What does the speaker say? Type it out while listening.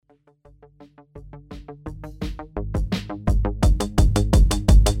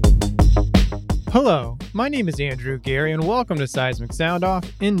Hello, my name is Andrew Gary, and welcome to Seismic Soundoff,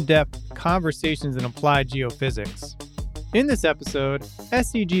 in-depth conversations in applied geophysics. In this episode,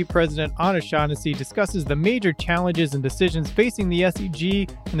 SCG President Anna Shaughnessy discusses the major challenges and decisions facing the SCG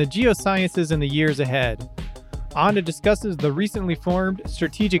and the geosciences in the years ahead. Anna discusses the recently formed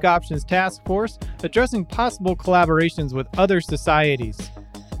Strategic Options Task Force addressing possible collaborations with other societies.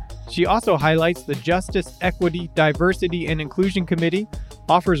 She also highlights the Justice, Equity, Diversity, and Inclusion Committee,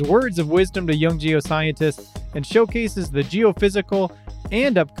 offers words of wisdom to young geoscientists, and showcases the geophysical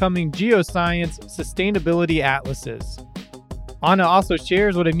and upcoming geoscience sustainability atlases. Anna also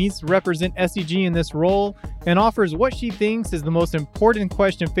shares what it means to represent SCG in this role and offers what she thinks is the most important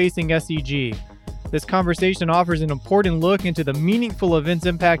question facing SCG. This conversation offers an important look into the meaningful events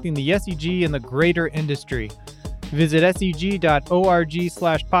impacting the SCG and the greater industry. Visit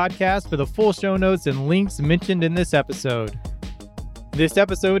scg.org/podcast for the full show notes and links mentioned in this episode. This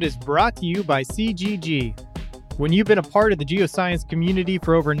episode is brought to you by CGG. When you've been a part of the geoscience community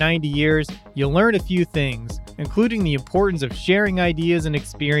for over 90 years, you'll learn a few things, including the importance of sharing ideas and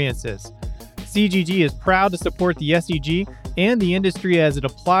experiences. CGG is proud to support the SCG and the industry as it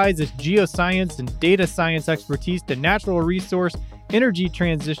applies its geoscience and data science expertise to natural resource, energy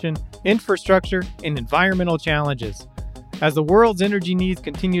transition, infrastructure, and environmental challenges. As the world's energy needs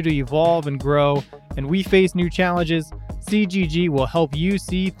continue to evolve and grow, and we face new challenges, CGG will help you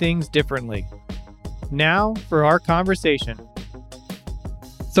see things differently. Now for our conversation.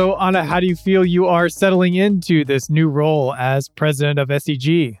 So, Anna, how do you feel you are settling into this new role as president of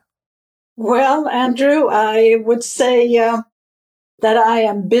SCG? Well, Andrew, I would say that I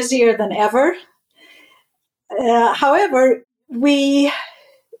am busier than ever. However,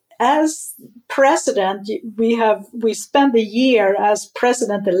 as president, we spend a year as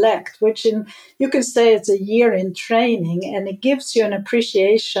president-elect, which you can say it's a year in training, and it gives you an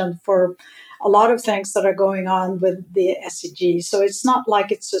appreciation for a lot of things that are going on with the SCG. So it's not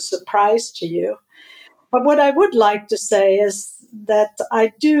like it's a surprise to you. But what I would like to say is that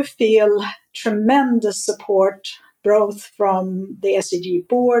I do feel tremendous support, both from the SCG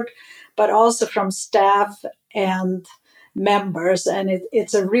board, but also from staff and members, and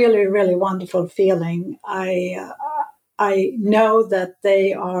it's a really, really wonderful feeling. I know that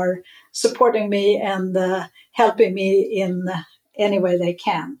they are supporting me and helping me in any way they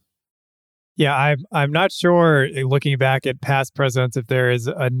can. Yeah, I'm not sure, looking back at past presidents, if there is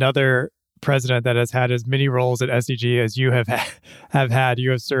another president that has had as many roles at SCG as you have had.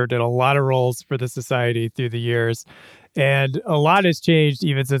 You have served in a lot of roles for the society through the years. And a lot has changed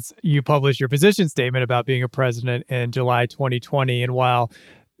even since you published your position statement about being a president in July 2020. And while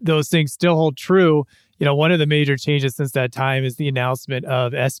those things still hold true, one of the major changes since that time is the announcement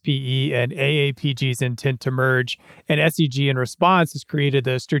of SPE and AAPG's intent to merge. And SCG, in response, has created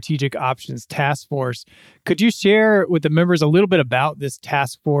the Strategic Options Task Force. Could you share with the members a little bit about this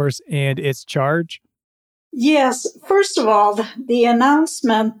task force and its charge? Yes. First of all, the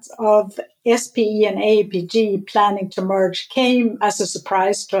announcement of SPE and AAPG planning to merge came as a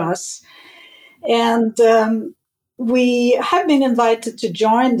surprise to us. And we have been invited to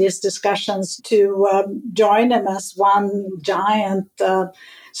join these discussions, to join them as one giant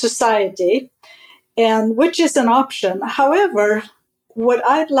society, and which is an option. However, what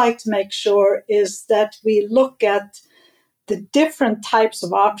I'd like to make sure is that we look at the different types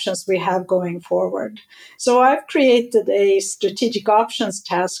of options we have going forward. So I've created a strategic options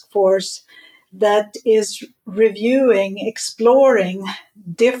task force that is reviewing, exploring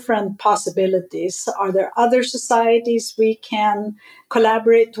different possibilities. Are there other societies we can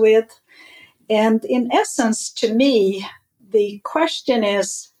collaborate with? And in essence, to me, the question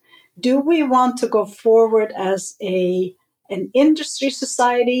is, do we want to go forward as an industry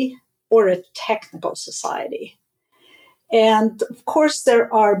society or a technical society? And of course, there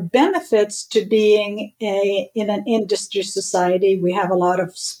are benefits to being in an industry society. We have a lot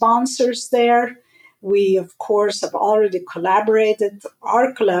of sponsors there. We, of course, have already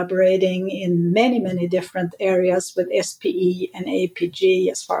are collaborating in many, many different areas with SPE and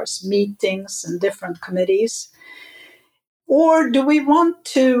APG as far as meetings and different committees. Or do we want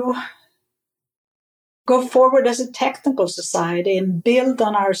to go forward as a technical society and build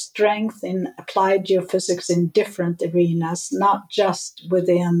on our strength in applied geophysics in different arenas, not just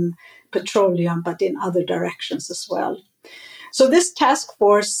within petroleum, but in other directions as well? So this task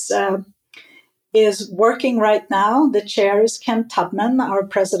force is working right now. The chair is Ken Tubman, our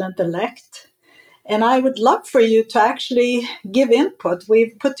president-elect. And I would love for you to actually give input.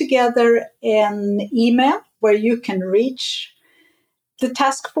 We've put together an email where you can reach The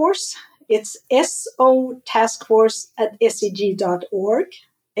task force, it's sotaskforce@seg.org.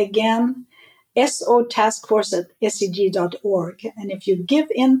 Again, sotaskforce@seg.org. And if you give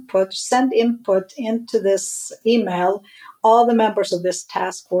input, send input into this email, all the members of this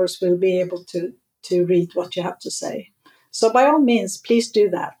task force will be able to read what you have to say. So by all means, please do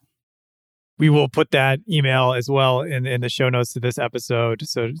that. We will put that email as well in the show notes to this episode.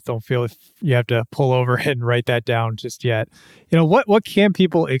 So don't feel if you have to pull over and write that down just yet. What can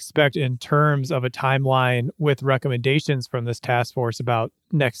people expect in terms of a timeline with recommendations from this task force about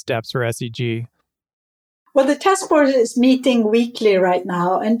next steps for SEG? Well, the task force is meeting weekly right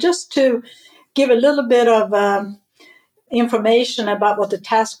now. And just to give a little bit of information about what the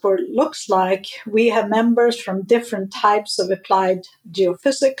task force looks like, we have members from different types of applied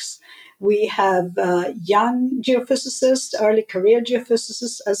geophysics. We have young geophysicists, early career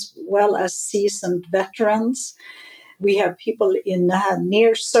geophysicists, as well as seasoned veterans. We have people in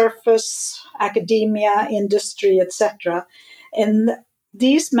near surface, academia, industry, etc. And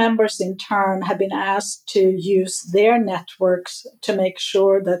these members in turn have been asked to use their networks to make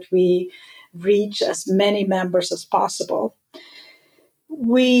sure that we reach as many members as possible.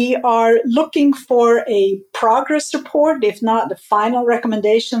 We are looking for a progress report, if not the final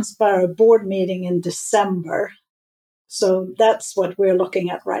recommendations, by our board meeting in December. So that's what we're looking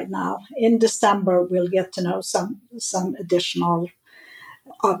at right now. In December, we'll get to know some additional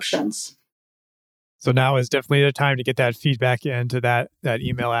options. So now is definitely the time to get that feedback into that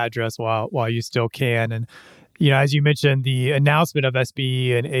email address while you still can. And as you mentioned, the announcement of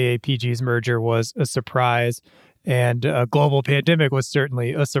SPE and AAPG's merger was a surprise, and a global pandemic was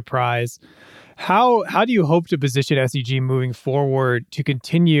certainly a surprise. How do you hope to position SEG moving forward to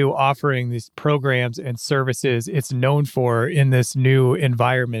continue offering these programs and services it's known for in this new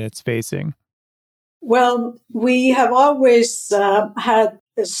environment it's facing? Well, we have always had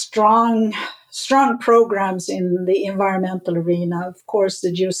a strong programs in the environmental arena. Of course,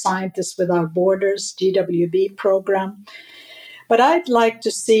 the Geoscientists Without Borders, GWB program. But I'd like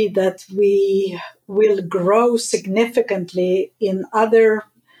to see that we will grow significantly in other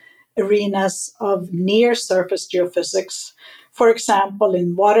arenas of near-surface geophysics. For example,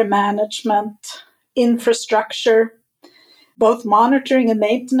 in water management, infrastructure, both monitoring and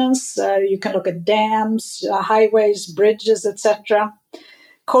maintenance. You can look at dams, highways, bridges, etc.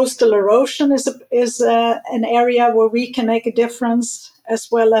 Coastal erosion is an area where we can make a difference, as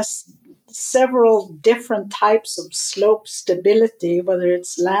well as several different types of slope stability, whether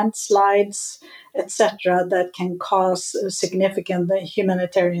it's landslides, etc., that can cause significant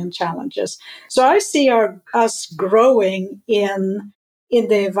humanitarian challenges. So I see us growing in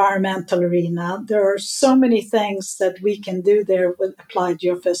the environmental arena. There are so many things that we can do there with applied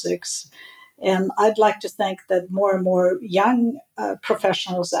geophysics. And I'd like to think that more and more young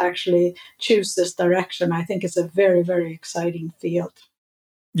professionals actually choose this direction. I think it's a very, very exciting field.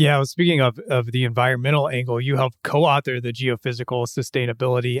 Yeah, well, speaking of the environmental angle, you helped co-author the Geophysical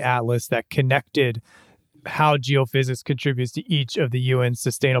Sustainability Atlas that connected how geophysics contributes to each of the UN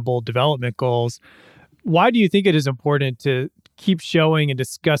Sustainable Development Goals. Why do you think it is important to keep showing and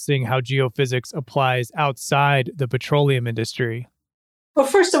discussing how geophysics applies outside the petroleum industry? Well,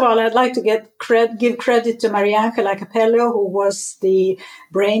 first of all, I'd like to give credit to Mariangela Capello, who was the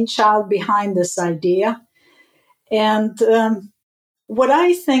brainchild behind this idea. And what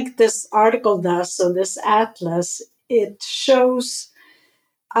I think this article does, so this atlas, it shows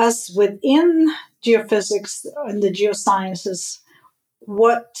us within geophysics and the geosciences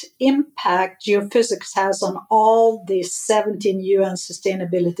what impact geophysics has on all the 17 UN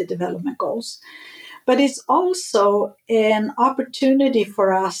Sustainability Development Goals. But it's also an opportunity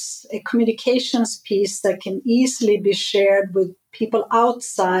for us, a communications piece that can easily be shared with people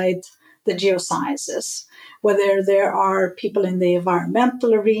outside the geosciences, whether there are people in the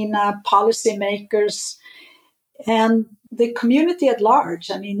environmental arena, policymakers, and the community at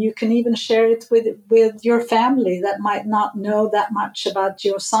large. I mean, you can even share it with your family that might not know that much about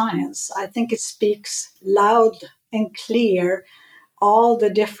geoscience. I think it speaks loud and clear all the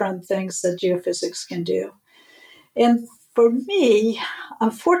different things that geophysics can do. And for me,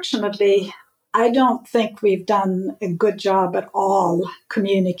 unfortunately, I don't think we've done a good job at all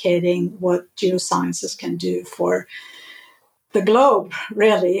communicating what geosciences can do for the globe,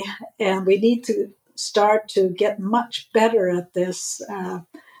 really. And we need to start to get much better at this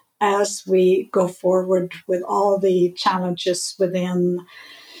as we go forward with all the challenges within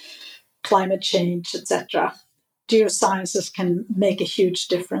climate change, etc. Geosciences can make a huge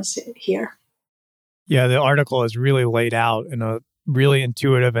difference here. Yeah, the article is really laid out in a really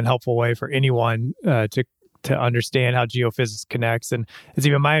intuitive and helpful way for anyone to to understand how geophysics connects. And it's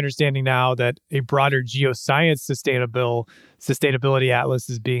even my understanding now that a broader geoscience sustainability atlas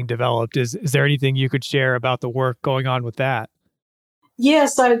is being developed. Is there anything you could share about the work going on with that?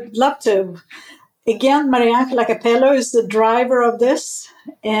 Yes, I'd love to. Again, Mariangela Capello is the driver of this.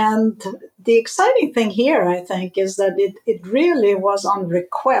 And the exciting thing here, I think, is that it really was on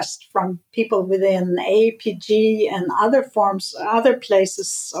request from people within APG and other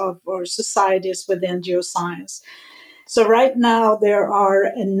places or societies within geoscience. So right now, there are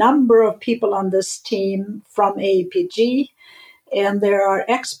a number of people on this team from APG, and there are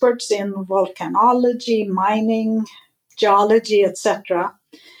experts in volcanology, mining, geology, etc.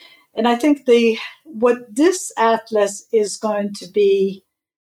 And I think what this atlas is going to be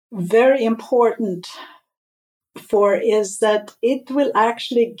very important for is that it will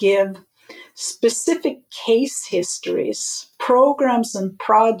actually give specific case histories, programs and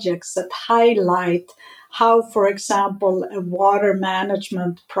projects that highlight how, for example, a water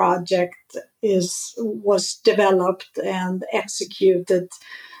management project was developed and executed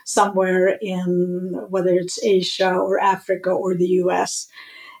somewhere in whether it's Asia or Africa or the US.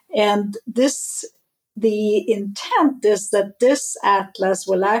 And the intent is that this atlas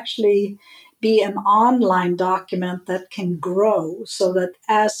will actually be an online document that can grow so that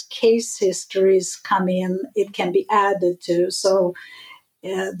as case histories come in, it can be added to. So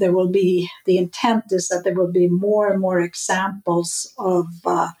the intent is that there will be more and more examples of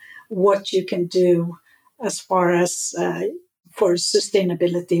what you can do as far as for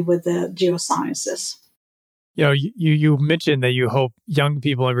sustainability with the geosciences. You mentioned that you hope young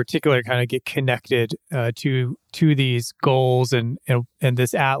people in particular kind of get connected to these goals and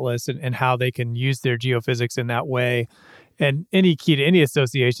this atlas and how they can use their geophysics in that way. And any key to any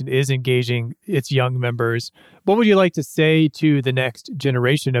association is engaging its young members. What would you like to say to the next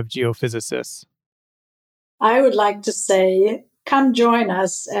generation of geophysicists? I would like to say, come join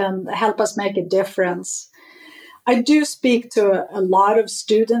us and help us make a difference. I do speak to a lot of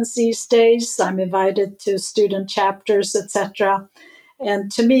students these days. I'm invited to student chapters, etc.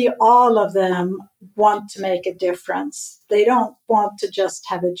 And to me, all of them want to make a difference. They don't want to just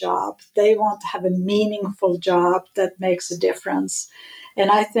have a job. They want to have a meaningful job that makes a difference.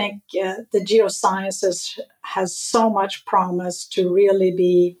 And I think the geosciences has so much promise to really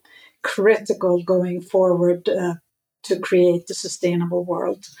be critical going forward to create a sustainable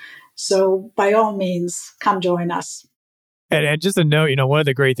world. So by all means, come join us. And just a note, one of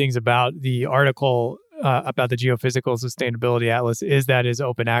the great things about the article about the Geophysical Sustainability Atlas is that is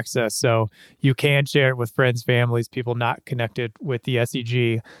open access. So you can share it with friends, families, people not connected with the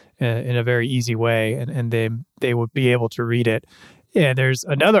SEG in a very easy way, and they would be able to read it. And there's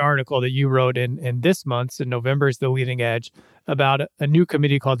another article that you wrote in this month's, in November's The Leading Edge, about a new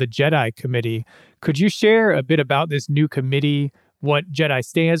committee called the JEDI Committee. Could you share a bit about this new committee, what JEDI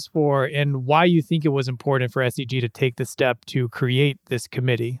stands for, and why you think it was important for SEG to take the step to create this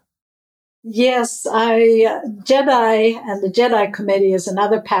committee? Yes, JEDI and the JEDI Committee is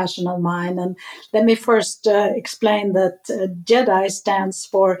another passion of mine. And let me first explain that JEDI stands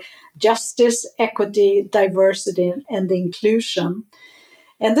for Justice, Equity, Diversity, and Inclusion.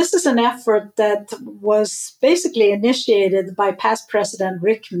 And this is an effort that was basically initiated by past President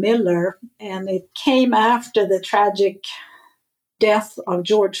Rick Miller, and it came after the tragic death of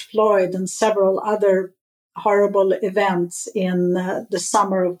George Floyd and several other horrible events in the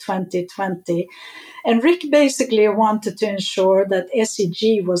summer of 2020. And Rick basically wanted to ensure that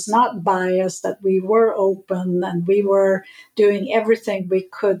SEG was not biased, that we were open and we were doing everything we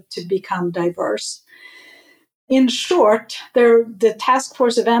could to become diverse. In short, the task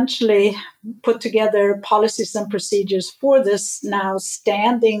force eventually put together policies and procedures for this now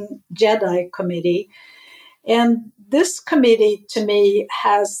standing JEDI committee. And this committee, to me,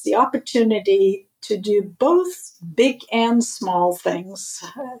 has the opportunity to do both big and small things.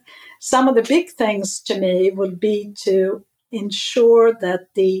 Some of the big things to me will be to ensure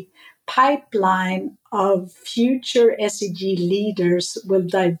that the pipeline of future SEG leaders will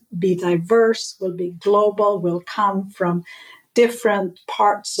be diverse, will be global, will come from different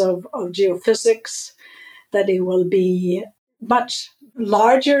parts of geophysics, that it will be much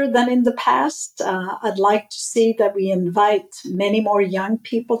larger than in the past. I'd like to see that we invite many more young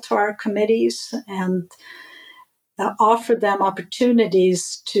people to our committees and offer them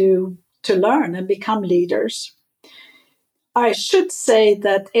opportunities to learn and become leaders. I should say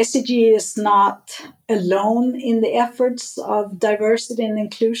that SEG is not alone in the efforts of diversity and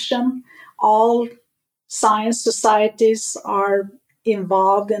inclusion. All science societies are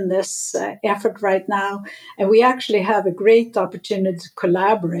involved in this effort right now, and we actually have a great opportunity to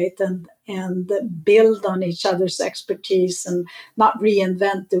collaborate. And and build on each other's expertise and not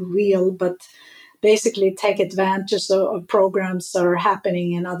reinvent the wheel, but basically take advantage of programs that are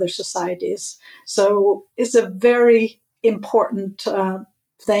happening in other societies. So it's a very important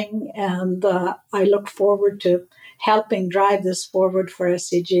thing, and I look forward to helping drive this forward for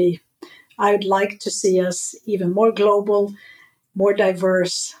SCG. I would like to see us even more global, more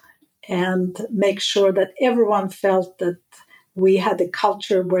diverse, and make sure that everyone felt that we had a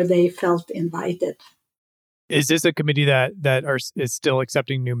culture where they felt invited. Is this a committee that is still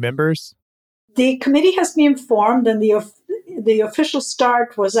accepting new members? The committee has been formed, and the official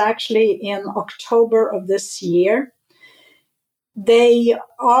start was actually in October of this year. They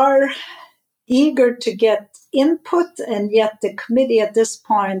are eager to get input, and yet the committee at this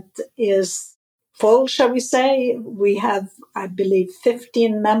point is full, shall we say. We have, I believe,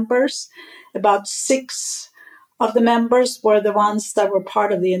 15 members. About 6 of the members were the ones that were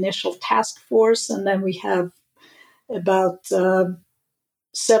part of the initial task force, and then we have about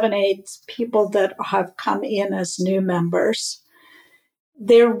 7, 8 people that have come in as new members.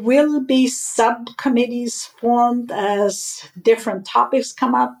 There will be subcommittees formed as different topics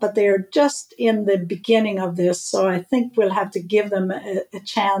come up, but they're just in the beginning of this. So I think we'll have to give them a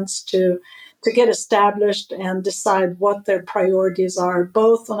chance to get established and decide what their priorities are,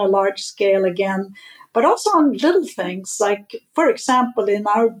 both on a large scale again, but also on little things. Like, for example, in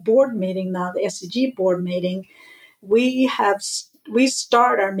our board meeting now, the SCG board meeting, we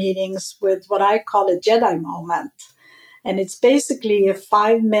start our meetings with what I call a Jedi moment. And it's basically a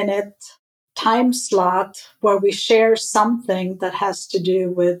 5-minute time slot where we share something that has to do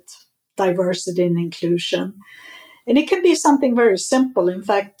with diversity and inclusion. And it can be something very simple. In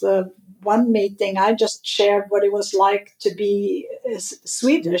fact, one meeting, I just shared what it was like to be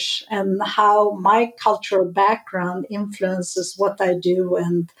Swedish and how my cultural background influences what I do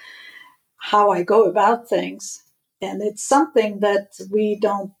and how I go about things. And it's something that we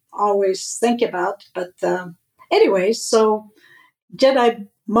don't always think about. But anyway, so Jedi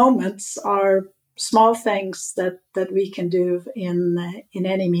moments are small things that we can do in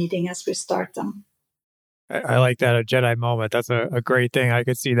any meeting as we start them. I like that, a Jedi moment. That's a great thing. I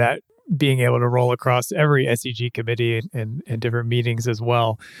could see that being able to roll across every SCG committee and different meetings as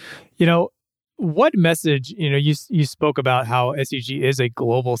well. What message, you spoke about how SCG is a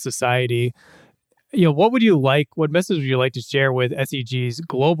global society. What message would you like to share with SCG's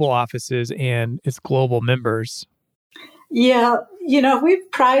global offices and its global members? Yeah,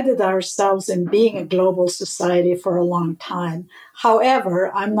 we've prided ourselves in being a global society for a long time.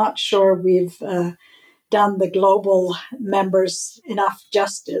 However, I'm not sure we've done the global members enough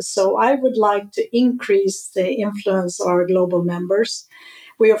justice. So I would like to increase the influence of our global members.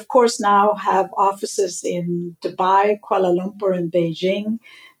 We, of course, now have offices in Dubai, Kuala Lumpur, and Beijing.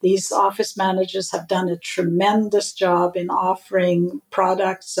 These office managers have done a tremendous job in offering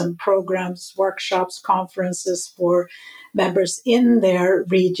products and programs, workshops, conferences for members in their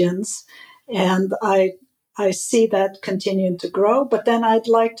regions. And I see that continuing to grow. But then I'd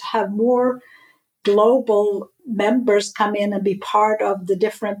like to have more global members come in and be part of the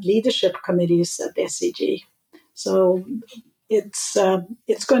different leadership committees at SCG. So it's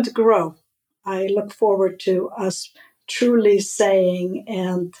going to grow. I look forward to us truly saying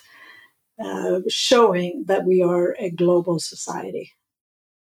and showing that we are a global society.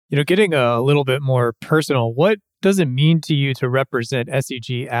 Getting a little bit more personal, what does it mean to you to represent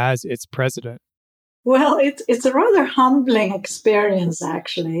SCG as its president? Well, it's a rather humbling experience,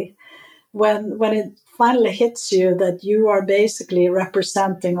 actually, when it finally hits you that you are basically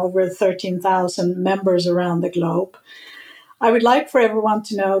representing over 13,000 members around the globe. I would like for everyone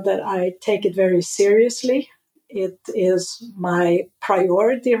to know that I take it very seriously. It is my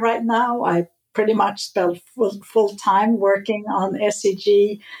priority right now. I pretty much spend full time working on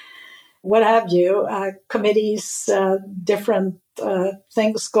SCG, what have you, committees, different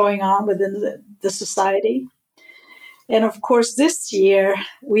things going on within the society. And of course, this year,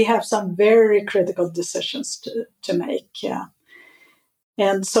 we have some very critical decisions to make. Yeah.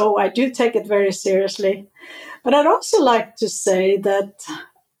 And so I do take it very seriously. But I'd also like to say that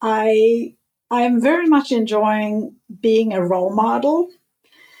I am very much enjoying being a role model,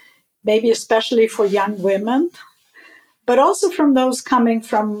 maybe especially for young women, but also from those coming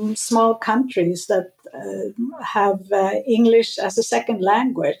from small countries that have English as a second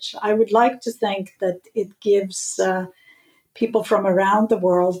language. I would like to think that it gives people from around the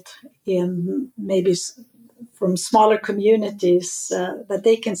world in maybe from smaller communities that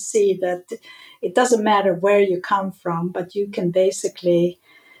they can see that it doesn't matter where you come from, but you can basically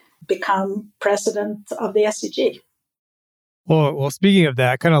become president of the SCG. Well, speaking of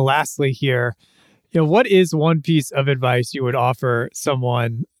that, kind of lastly here, what is one piece of advice you would offer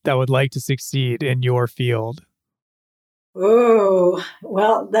someone that would like to succeed in your field? Oh,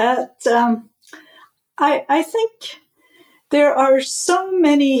 well, I think there are so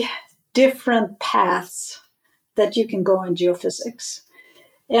many different paths that you can go in geophysics.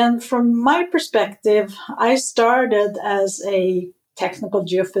 And from my perspective, I started as a technical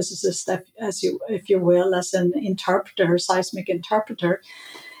geophysicist, if you will, as an interpreter, seismic interpreter.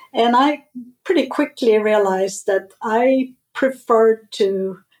 And I pretty quickly realized that I preferred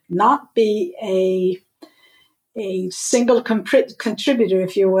to not be a single contributor,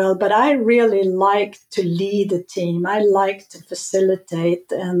 if you will, but I really like to lead a team. I like to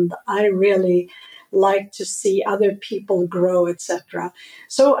facilitate, and I really like to see other people grow, etc.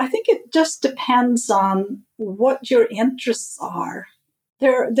 So I think it just depends on what your interests are.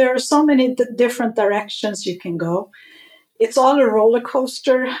 There are so many different directions you can go. It's all a roller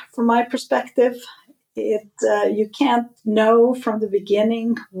coaster from my perspective. You can't know from the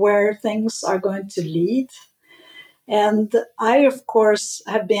beginning where things are going to lead. And I, of course,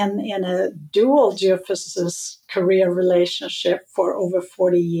 have been in a dual geophysicist career relationship for over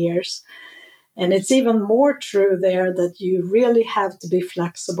 40 years. And it's even more true there that you really have to be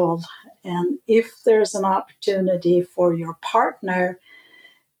flexible. And if there's an opportunity for your partner,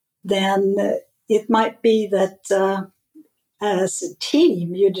 then it might be that as a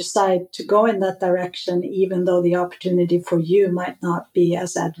team, you decide to go in that direction, even though the opportunity for you might not be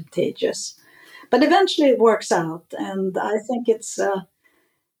as advantageous. But eventually it works out. And I think it's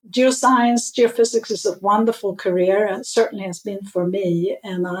geoscience, geophysics is a wonderful career. It certainly has been for me.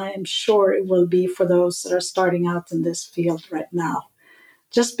 And I am sure it will be for those that are starting out in this field right now.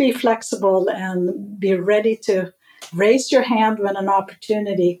 Just be flexible and be ready to raise your hand when an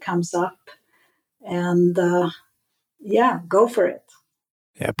opportunity comes up. And go for it.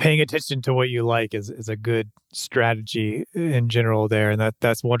 Yeah, paying attention to what you like is a good strategy in general there. And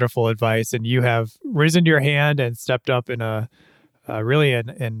that's wonderful advice. And you have risen your hand and stepped up in a really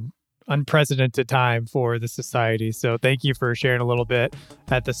an unprecedented time for the society. So thank you for sharing a little bit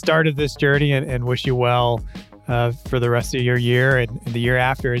at the start of this journey, and wish you well for the rest of your year and the year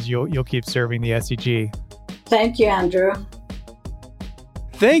after as you'll keep serving the SEG. Thank you, Andrew.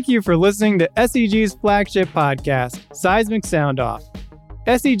 Thank you for listening to SEG's flagship podcast, Seismic Sound Off.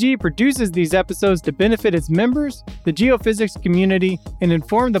 SEG produces these episodes to benefit its members, the geophysics community, and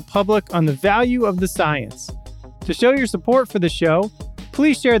inform the public on the value of the science. To show your support for the show,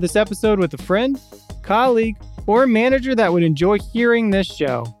 please share this episode with a friend, colleague, or manager that would enjoy hearing this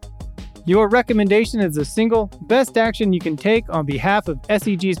show. Your recommendation is the single best action you can take on behalf of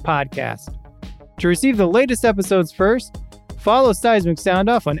SEG's podcast. To receive the latest episodes first, follow Seismic Sound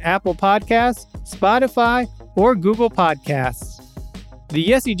Off on Apple Podcasts, Spotify, or Google Podcasts. The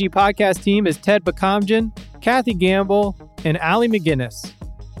SEG podcast team is Ted Bakamjian, Kathy Gamble, and Allie McGinnis.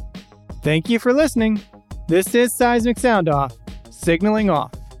 Thank you for listening. This is Seismic Sound Off, signaling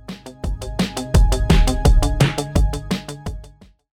off.